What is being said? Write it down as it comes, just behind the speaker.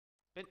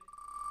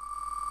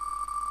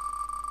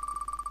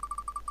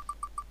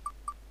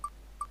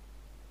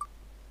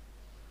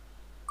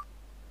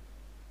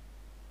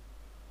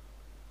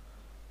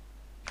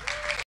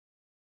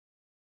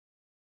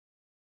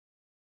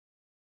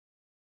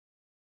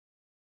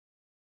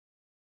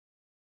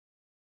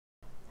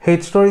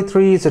Hate Story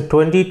 3 is a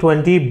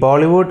 2020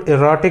 Bollywood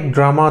erotic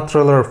drama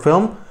thriller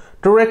film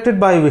directed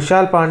by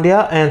Vishal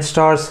Pandya and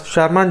stars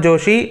Sharman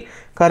Joshi,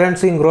 Karan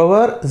Singh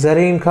Grover,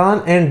 Zareen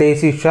Khan and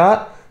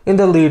Shah in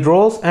the lead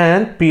roles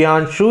and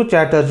Priyanshu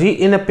Chatterjee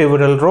in a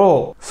pivotal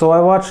role. So I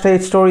watched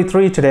Hate Story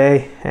 3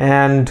 today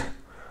and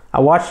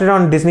I watched it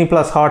on Disney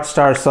Plus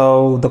Hotstar,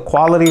 so the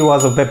quality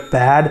was a bit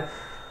bad.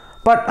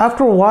 But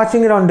after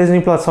watching it on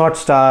Disney Plus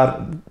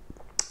Hotstar,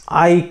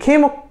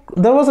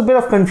 there was a bit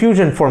of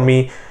confusion for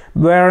me,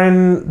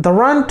 wherein the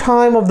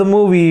runtime of the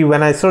movie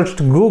when I searched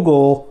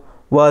Google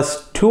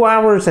was 2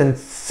 hours and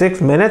 6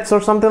 minutes or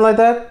something like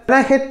that. When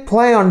I hit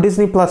play on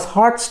Disney Plus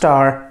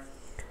Hotstar,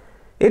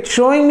 it's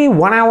showing me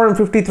 1 hour and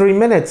 53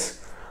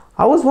 minutes.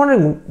 I was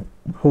wondering,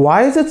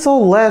 why is it so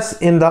less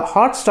in the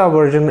Hotstar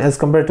version as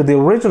compared to the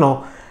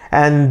original?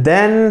 And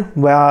then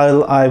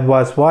while I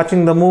was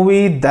watching the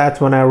movie, that's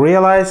when I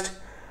realized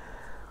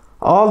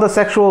all the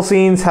sexual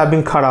scenes have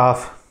been cut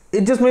off.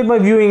 It just made my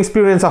viewing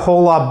experience a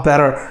whole lot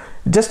better.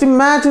 Just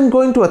imagine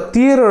going to a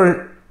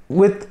theater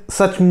with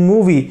such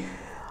movie.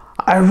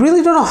 I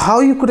really don't know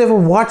how you could ever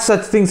watch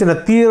such things in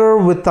a theater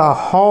with a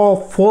hall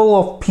full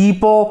of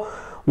people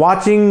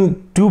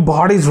watching two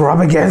bodies rub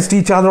against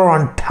each other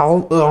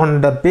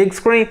on the big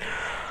screen.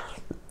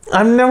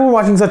 I'm never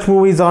watching such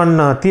movies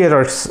on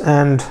theaters,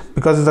 and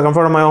because it's the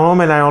comfort of my own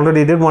home and I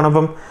already did one of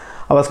them,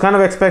 I was kind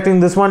of expecting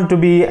this one to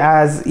be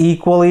as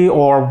equally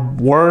or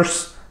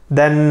worse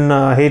than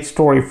Hate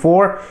Story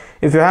 4.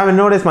 If you haven't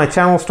noticed, my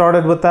channel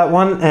started with that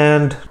one,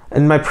 and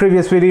in my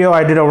previous video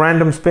I did a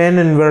random spin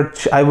in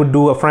which I would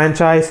do a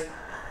franchise.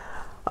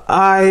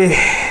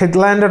 It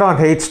landed on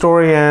Hate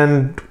Story,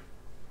 and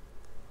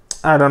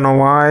I don't know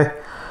why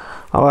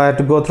I had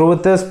to go through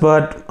with this,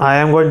 but I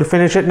am going to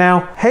finish it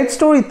now. Hate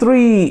Story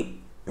 3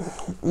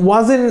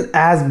 wasn't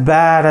as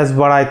bad as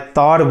what I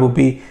thought it would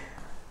be.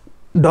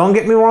 Don't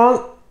get me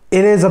wrong,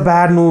 it is a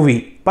bad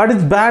movie, but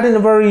it's bad in a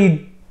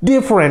very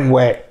different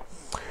way.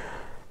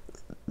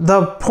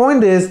 The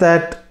point is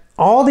that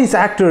all these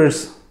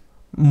actors,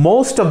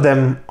 most of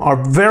them are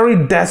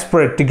very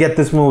desperate to get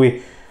this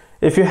movie.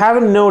 If you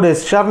haven't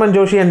noticed, Sharman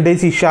Joshi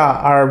and Shah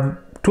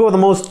are two of the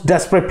most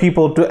desperate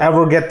people to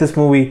ever get this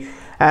movie.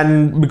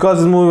 And because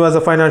this movie was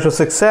a financial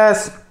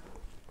success,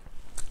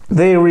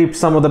 they reap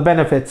some of the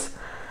benefits.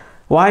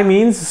 Why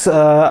means,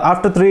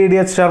 after 3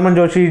 Idiots, Sharman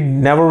Joshi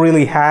never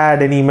really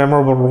had any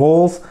memorable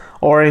roles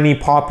or any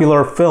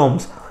popular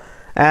films.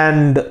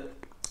 And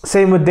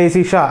same with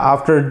Shah.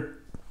 After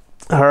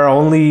her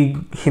only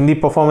Hindi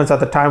performance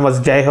at the time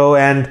was Jai Ho,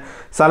 and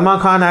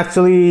Salman Khan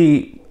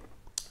actually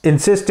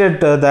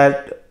insisted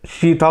that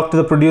she talked to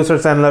the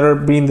producers and let her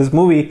be in this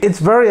movie. It's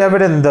very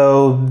evident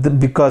though,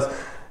 because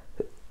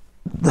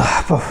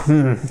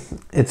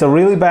it's a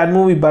really bad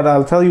movie, but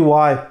I'll tell you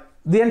why.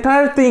 The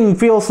entire thing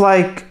feels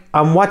like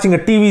I'm watching a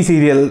TV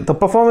serial. The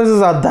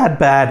performances are that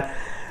bad.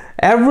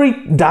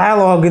 Every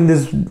dialogue in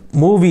this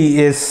movie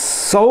is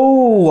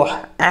so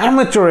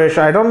amateurish.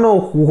 I don't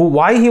know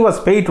why he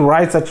was paid to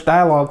write such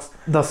dialogues.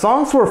 The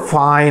songs were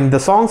fine. The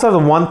songs are the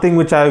one thing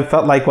which I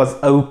felt like was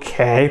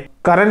okay.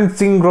 Karan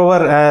Singh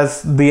Grover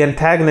as the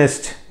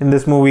antagonist in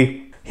this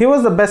movie, he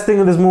was the best thing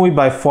in this movie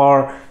by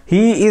far.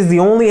 He is the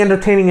only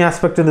entertaining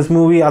aspect in this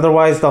movie.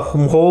 Otherwise, the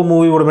whole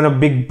movie would have been a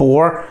big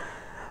bore.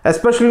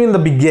 Especially in the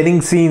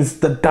beginning scenes,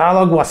 the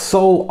dialogue was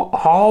so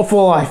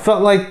awful. I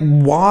felt like,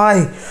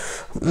 why?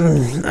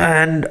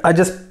 And I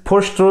just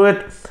pushed through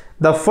it.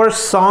 The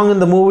first song in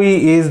the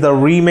movie is the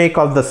remake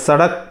of the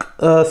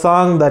Sadak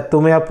song, that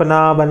Tumhe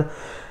Apna Ban.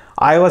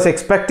 I was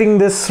expecting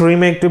this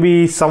remake to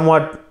be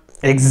somewhat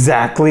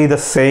exactly the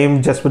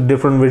same, just with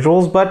different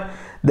visuals, but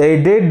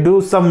they did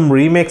do some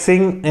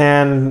remixing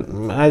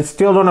and I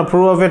still don't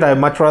approve of it. I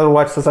much rather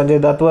watch the Sanjay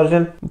Dutt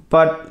version,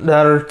 but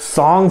their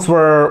songs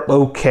were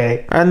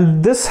okay.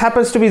 And this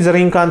happens to be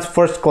Zareen Khan's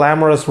first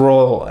glamorous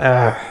role.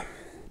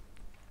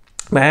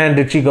 Man,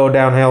 did she go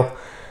downhill.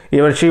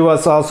 Even she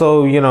was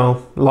also,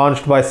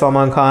 launched by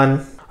Salman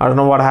Khan. I don't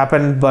know what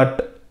happened,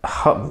 but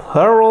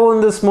her role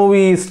in this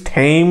movie is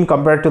tame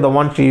compared to the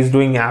one she's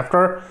doing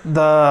after.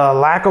 The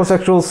lack of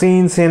sexual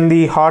scenes in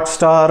the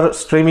Hotstar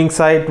streaming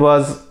site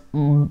was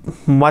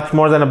much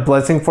more than a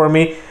blessing for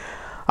me.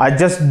 I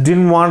just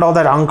didn't want all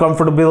that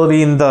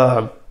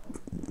uncomfortability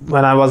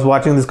when I was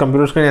watching this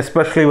computer screen,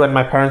 especially when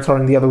my parents are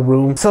in the other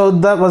room. So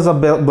that was a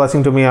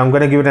blessing to me. I'm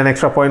gonna give it an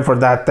extra point for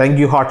that. Thank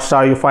you,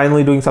 Hotstar. You're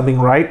finally doing something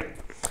right.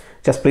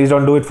 Just please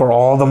don't do it for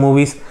all the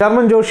movies.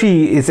 Sharman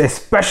Joshi is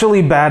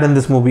especially bad in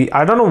this movie.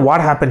 I don't know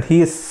what happened.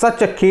 He is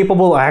such a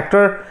capable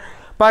actor,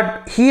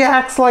 but he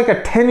acts like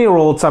a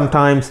 10-year-old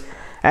sometimes.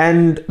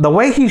 And the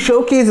way he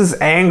showcases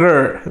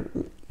anger,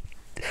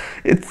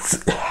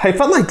 I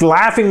felt like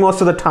laughing most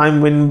of the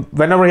time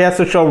whenever he has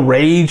to show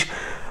rage,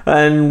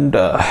 and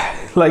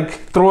like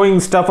throwing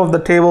stuff off the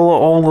table,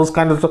 all those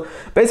kind of stuff.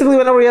 Basically,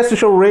 whenever he has to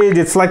show rage,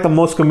 it's like the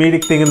most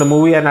comedic thing in the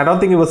movie, and I don't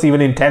think it was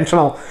even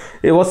intentional.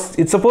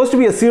 It's supposed to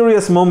be a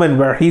serious moment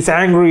where he's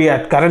angry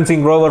at Karan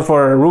Singh Grover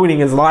for ruining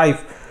his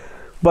life,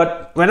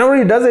 but whenever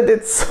he does it,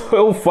 it's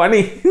so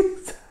funny.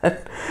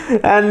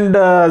 And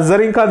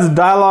Zareen Khan's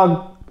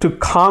dialogue to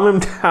calm him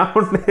down,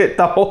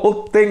 the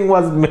whole thing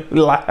was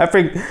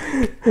laughing.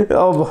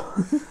 Oh.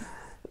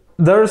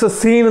 There's a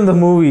scene in the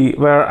movie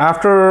where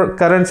after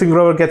Karan Singh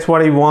Grover gets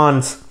what he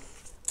wants,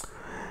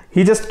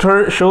 he just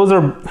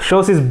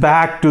shows his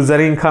back to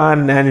Zareen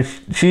Khan, and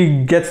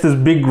she gets this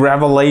big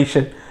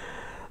revelation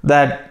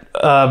that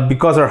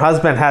because her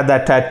husband had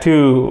that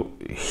tattoo,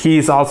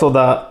 he's also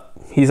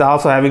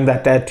having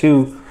that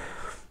tattoo.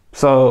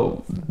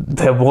 So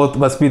they both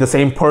must be the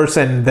same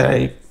person.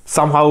 They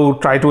somehow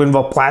try to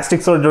involve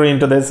plastic surgery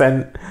into this,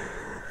 and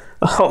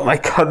oh my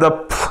god,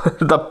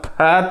 the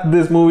path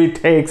this movie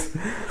takes.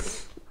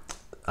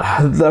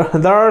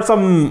 There are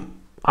some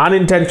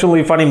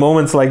unintentionally funny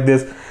moments like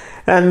this,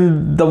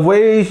 and the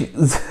way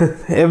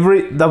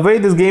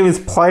this game is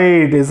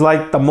played is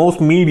like the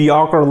most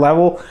mediocre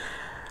level,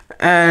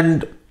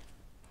 and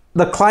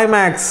the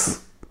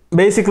climax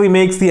basically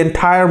makes the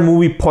entire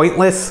movie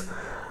pointless.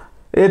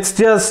 It's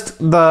just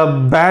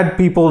the bad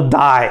people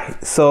die.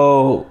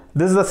 So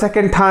this is the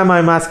second time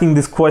I'm asking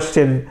this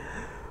question.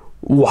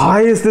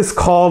 Why is this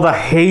called a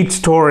hate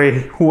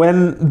story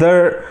when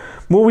their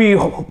movie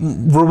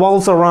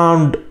revolves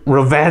around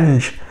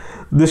revenge?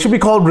 This should be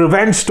called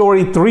Revenge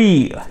Story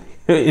 3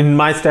 in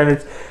my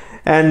standards,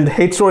 and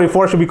Hate Story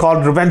 4 should be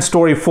called Revenge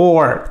Story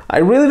 4. I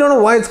really don't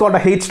know why it's called a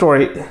hate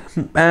story,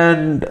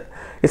 and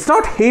it's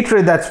not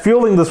hatred that's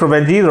fueling this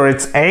revenge either,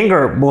 it's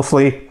anger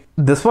mostly.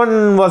 This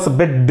one was a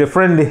bit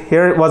different.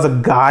 Here it was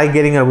a guy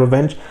getting a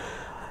revenge.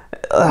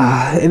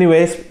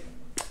 Anyways,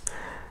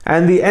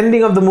 and the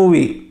ending of the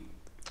movie,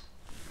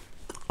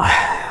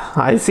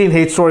 I've seen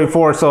Hate Story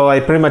 4, so I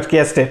pretty much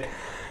guessed it.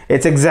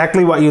 It's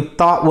exactly what you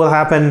thought will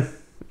happen.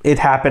 It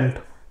happened.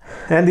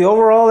 And the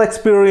overall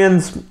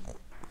experience,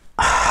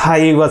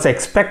 I was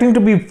expecting to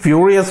be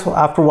furious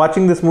after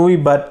watching this movie,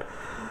 but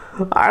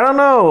I don't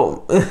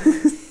know.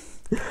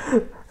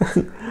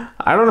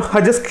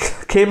 I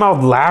just came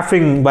out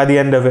laughing by the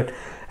end of it.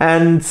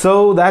 And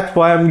so that's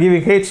why I'm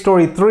giving Hate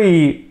Story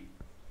 3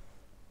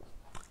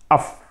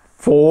 a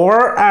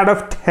 4 out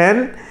of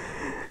 10.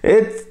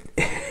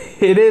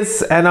 It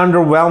is an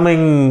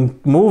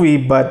underwhelming movie,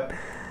 but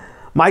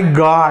my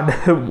god,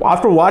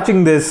 after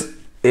watching this,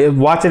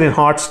 watch it in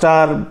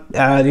Hotstar,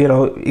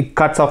 it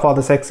cuts off all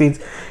the sex scenes.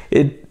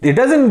 It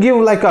doesn't give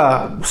like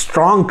a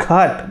strong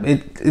cut.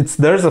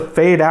 There's a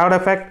fade out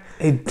effect.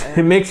 It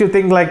makes you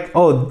think like,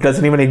 oh, it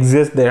doesn't even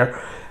exist there.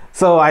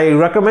 So I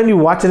recommend you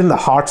watch it in the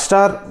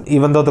Hotstar,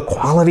 even though the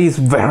quality is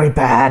very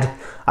bad.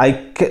 I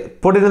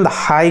put it in the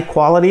high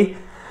quality,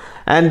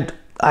 and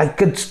I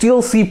could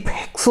still see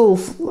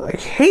pixels. I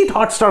hate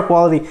Hotstar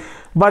quality,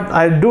 but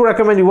I do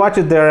recommend you watch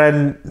it there,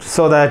 and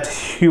so that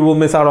you will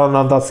miss out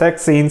on the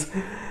sex scenes.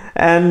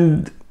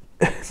 And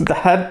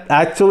that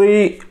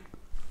actually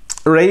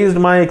raised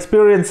my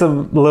experience a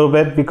little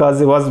bit,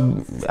 because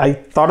I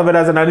thought of it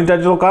as an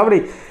unintentional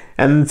comedy.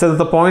 And since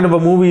the point of a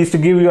movie is to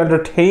give you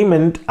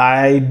entertainment,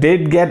 I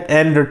did get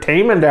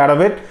entertainment out of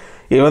it,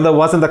 even though it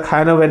wasn't the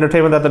kind of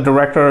entertainment that the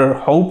director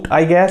hoped,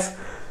 I guess.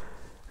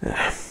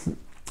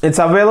 It's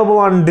available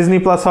on Disney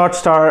Plus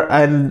Hotstar,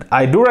 and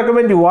I do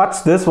recommend you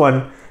watch this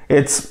one.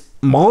 It's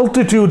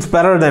multitudes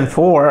better than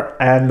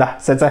 4, and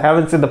since I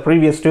haven't seen the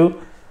previous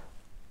 2,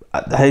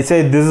 I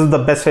say this is the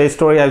best hate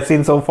story I've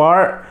seen so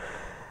far.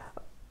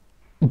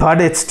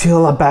 But it's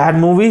still a bad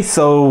movie,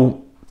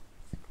 so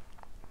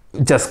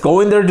just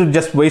go in there to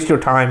just waste your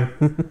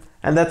time.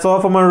 And that's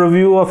all for my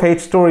review of Hate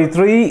Story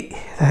 3.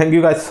 Thank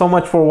you guys so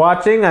much for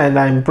watching, and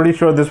I'm pretty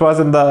sure this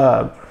wasn't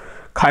the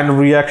kind of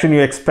reaction you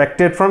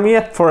expected from me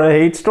for a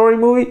hate story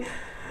movie.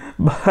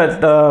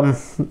 But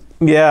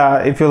yeah,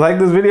 if you like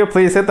this video,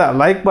 please hit that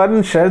like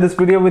button, share this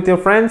video with your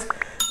friends,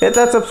 hit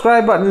that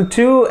subscribe button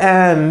too,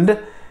 and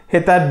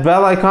hit that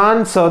bell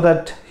icon so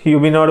that you'll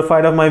be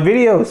notified of my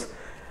videos.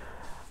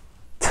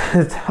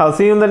 I'll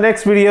see you in the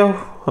next video,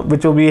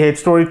 which will be Hate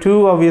Story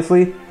 2,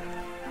 obviously.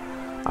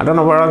 I don't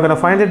know where I'm gonna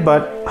find it,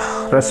 but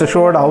rest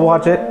assured I'll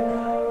watch it.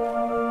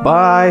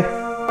 Bye.